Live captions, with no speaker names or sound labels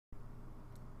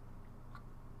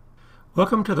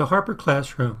Welcome to the Harper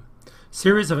Classroom,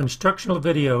 series of instructional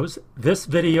videos. This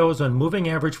video is on moving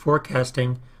average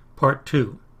forecasting, part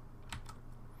 2.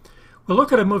 We'll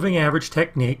look at a moving average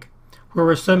technique where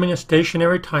we're assuming a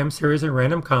stationary time series and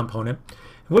random component.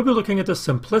 And we'll be looking at the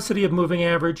simplicity of moving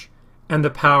average and the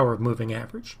power of moving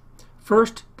average.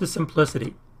 First, the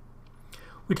simplicity.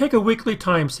 We take a weekly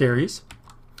time series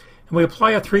and we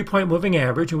apply a 3-point moving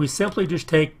average, and we simply just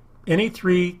take any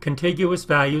 3 contiguous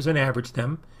values and average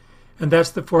them. And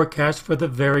that's the forecast for the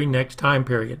very next time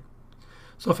period.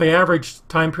 So if I average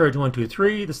time period 1, 2,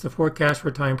 3, that's the forecast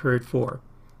for time period 4.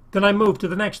 Then I move to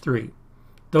the next 3.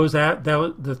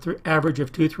 The average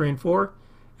of 2, 3, and 4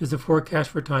 is the forecast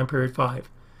for time period 5.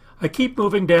 I keep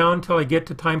moving down until I get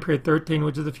to time period 13,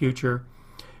 which is the future,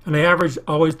 and I average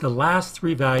always the last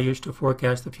 3 values to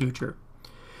forecast the future.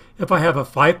 If I have a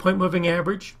 5-point moving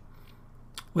average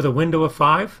with a window of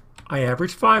 5, I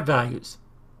average 5 values.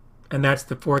 And that's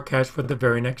the forecast for the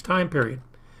very next time period.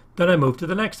 Then I move to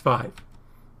the next 5.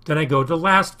 Then I go to the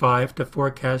last 5 to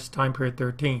forecast time period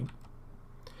 13.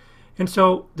 And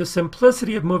so the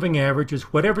simplicity of moving average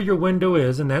is whatever your window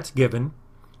is, and that's given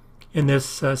in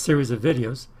this series of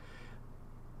videos.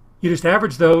 You just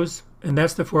average those, and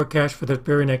that's the forecast for the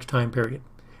very next time period.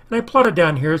 And I plotted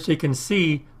down here so you can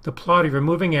see the plot of your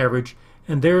moving average,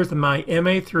 and there's my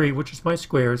MA3, which is my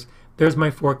squares. There's my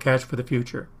forecast for the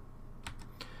future.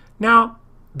 Now,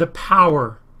 the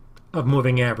power of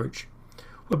moving average.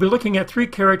 We'll be looking at 3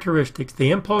 characteristics: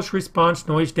 the impulse response,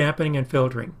 noise dampening, and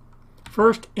filtering.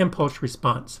 First, impulse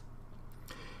response.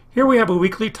 Here we have a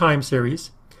weekly time series,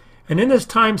 and in this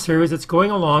time series it's going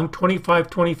along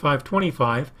 25, 25,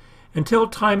 25 until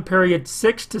time period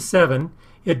 6 to 7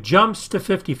 it jumps to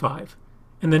 55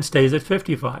 and then stays at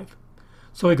 55.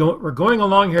 So we're going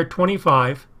along here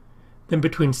 25, then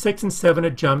between 6 and 7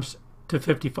 it jumps to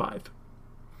 55.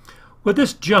 With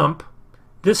this jump,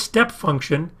 this step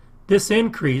function, this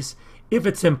increase, if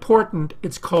it's important,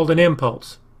 it's called an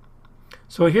impulse.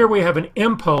 So here we have an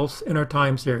impulse in our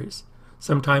time series.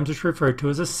 Sometimes it's referred to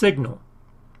as a signal.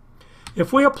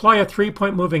 If we apply a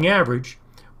 3-point moving average,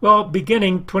 well,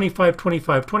 beginning 25,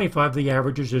 25, 25, the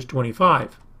average is just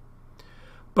 25.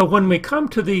 But when we come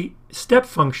to the step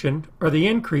function, or the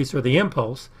increase, or the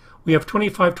impulse, we have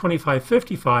 25, 25,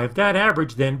 55. That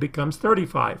average then becomes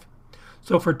 35.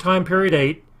 So for time period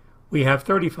 8, we have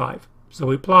 35. So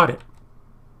we plot it.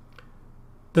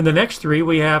 Then the next 3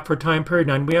 we have for time period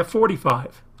 9, we have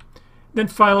 45. Then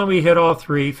finally we hit all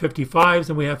 3 55s,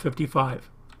 and we have 55.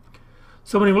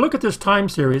 So when we look at this time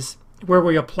series where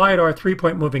we applied our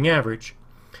 3-point moving average,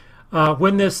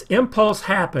 when this impulse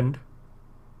happened,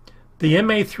 the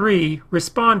MA3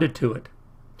 responded to it.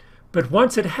 But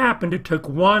once it happened, it took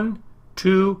 1,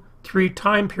 2, 3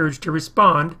 time periods to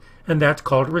respond, and that's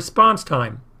called response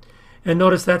time. And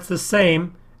notice that's the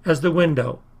same as the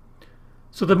window.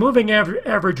 So the moving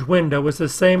average window is the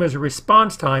same as a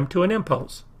response time to an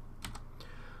impulse.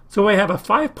 So we have a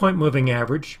 5-point moving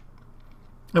average,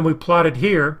 and we plot it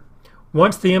here.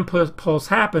 Once the impulse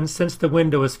happens, since the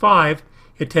window is 5,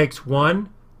 it takes 1,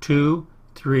 2,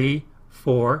 3,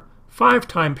 4, 5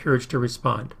 time periods to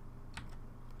respond.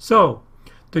 So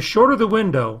the shorter the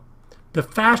window, the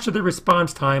faster the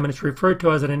response time, and it's referred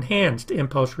to as an enhanced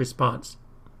impulse response.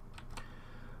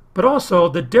 But also,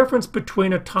 the difference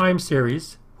between a time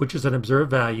series, which is an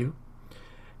observed value,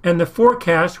 and the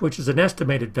forecast, which is an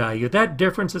estimated value, that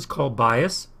difference is called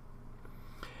bias.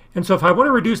 And so if I want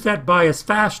to reduce that bias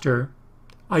faster,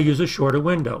 I use a shorter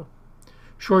window.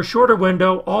 So a shorter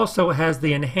window also has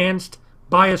the enhanced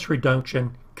bias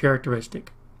reduction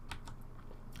characteristic.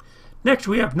 Next,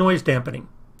 we have noise dampening.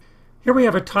 Here we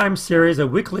have a time series, a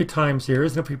weekly time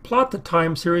series, and if we plot the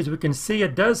time series, we can see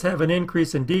it does have an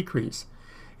increase and decrease.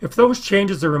 If those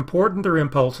changes are important, they're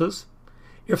impulses.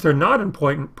 If they're not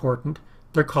important,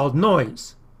 they're called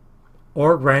noise,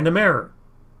 or random error,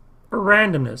 or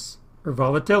randomness, or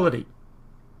volatility.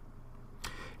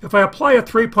 If I apply a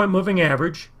 3-point moving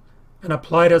average and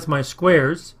apply it as my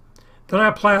squares, then I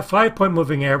apply a 5-point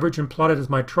moving average and plot it as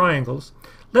my triangles.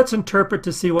 Let's interpret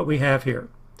to see what we have here.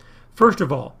 First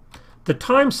of all, the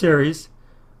time series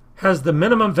has the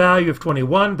minimum value of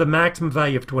 21, the maximum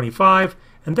value of 25,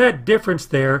 and that difference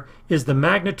there is the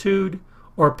magnitude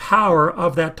or power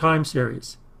of that time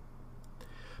series.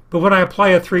 But when I apply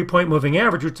a 3-point moving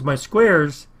average, which is my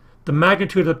squares, the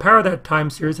magnitude of the power of that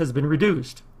time series has been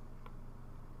reduced.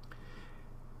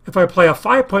 If I apply a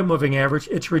 5-point moving average,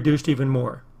 it's reduced even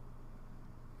more.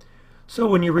 So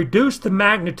when you reduce the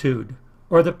magnitude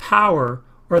or the power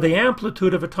or the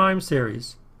amplitude of a time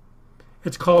series,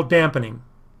 it's called dampening.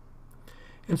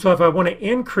 And so if I want to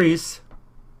increase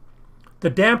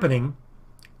the dampening,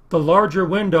 the larger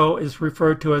window is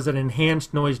referred to as an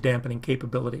enhanced noise dampening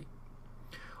capability.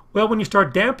 Well, when you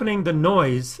start dampening the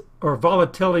noise or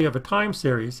volatility of a time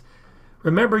series,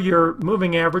 remember your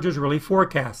moving average is really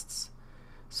forecasts.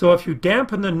 So if you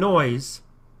dampen the noise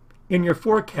in your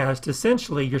forecast,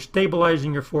 essentially you're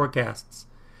stabilizing your forecasts.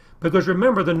 Because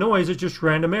remember, the noise is just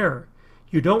random error.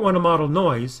 You don't want to model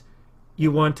noise.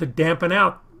 You want to dampen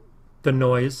out the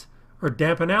noise or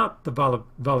dampen out the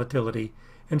volatility.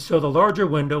 And so the larger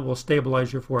window will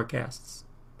stabilize your forecasts.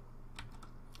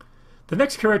 The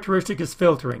next characteristic is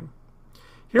filtering.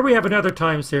 Here we have another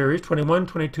time series, 21,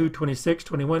 22, 26,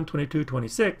 21, 22,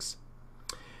 26.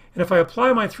 And if I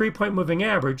apply my 3-point moving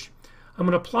average, I'm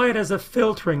going to apply it as a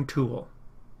filtering tool,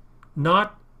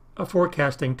 not a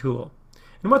forecasting tool.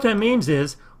 And what that means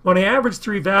is, when I average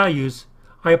 3 values,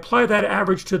 I apply that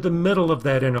average to the middle of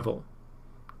that interval.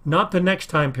 Not the next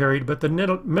time period, but the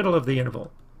middle of the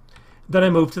interval. Then I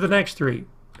move to the next 3.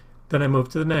 Then I move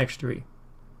to the next 3.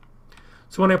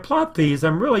 So when I plot these,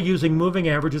 I'm really using moving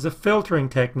average as a filtering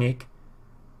technique,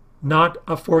 not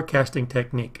a forecasting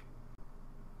technique.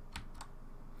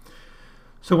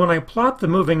 So when I plot the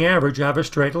moving average, I have a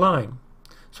straight line.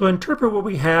 So interpret what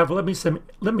we have, let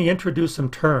me introduce some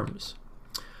terms.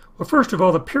 Well, first of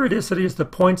all, the periodicity is the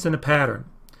points in a pattern.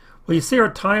 Well, you see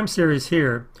our time series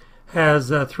here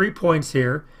has 3 points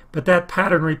here, but that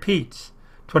pattern repeats.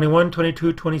 21,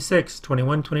 22, 26,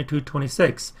 21, 22,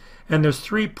 26. And there's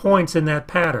 3 points in that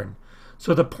pattern.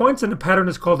 So the points in the pattern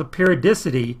is called the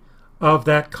periodicity of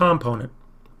that component.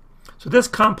 So this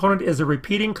component is a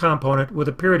repeating component with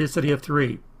a periodicity of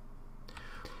 3.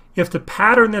 If the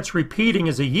pattern that's repeating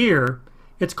is a year,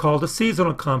 it's called a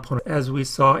seasonal component, as we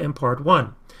saw in part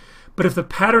 1. But if the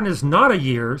pattern is not a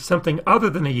year, something other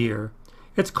than a year,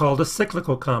 it's called a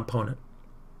cyclical component.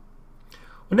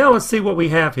 Well, now let's see what we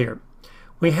have here.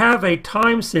 We have a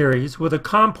time series with a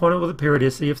component with a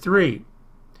periodicity of 3.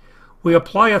 We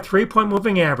apply a 3-point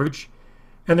moving average,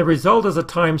 and the result is a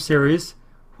time series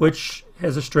which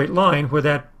has a straight line where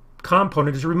that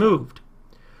component is removed.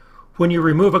 When you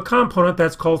remove a component,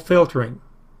 that's called filtering.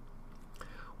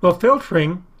 Well,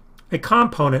 filtering a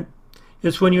component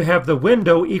is when you have the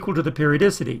window equal to the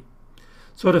periodicity.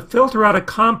 So to filter out a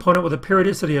component with a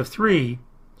periodicity of 3,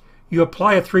 you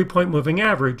apply a 3-point moving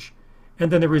average,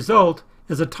 and then the result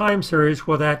is a time series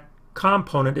where that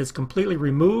component is completely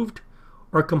removed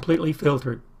or completely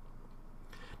filtered.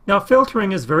 Now,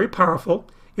 filtering is very powerful.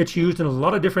 It's used in a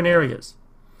lot of different areas.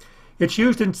 It's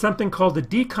used in something called the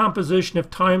decomposition of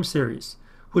time series,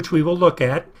 which we will look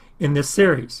at in this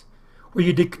series, where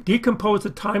you decompose the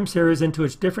time series into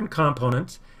its different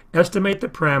components, estimate the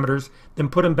parameters, then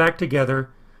put them back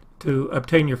together to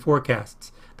obtain your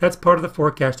forecasts. That's part of the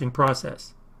forecasting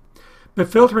process.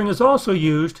 But filtering is also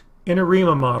used in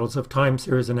ARIMA models of time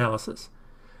series analysis.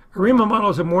 ARIMA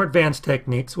models are more advanced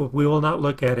techniques, which we will not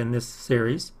look at in this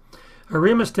series.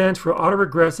 ARIMA stands for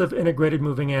Autoregressive Integrated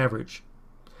Moving Average.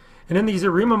 And in these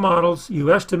ARIMA models,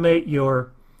 you estimate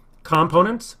your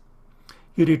components,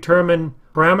 you determine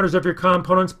parameters of your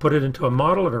components, put it into a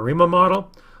model, an ARIMA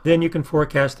model, then you can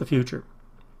forecast the future.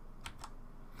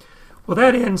 Well,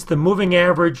 that ends the Moving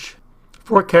Average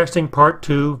Forecasting Part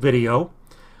 2 video.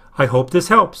 I hope this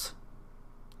helps.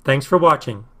 Thanks for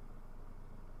watching.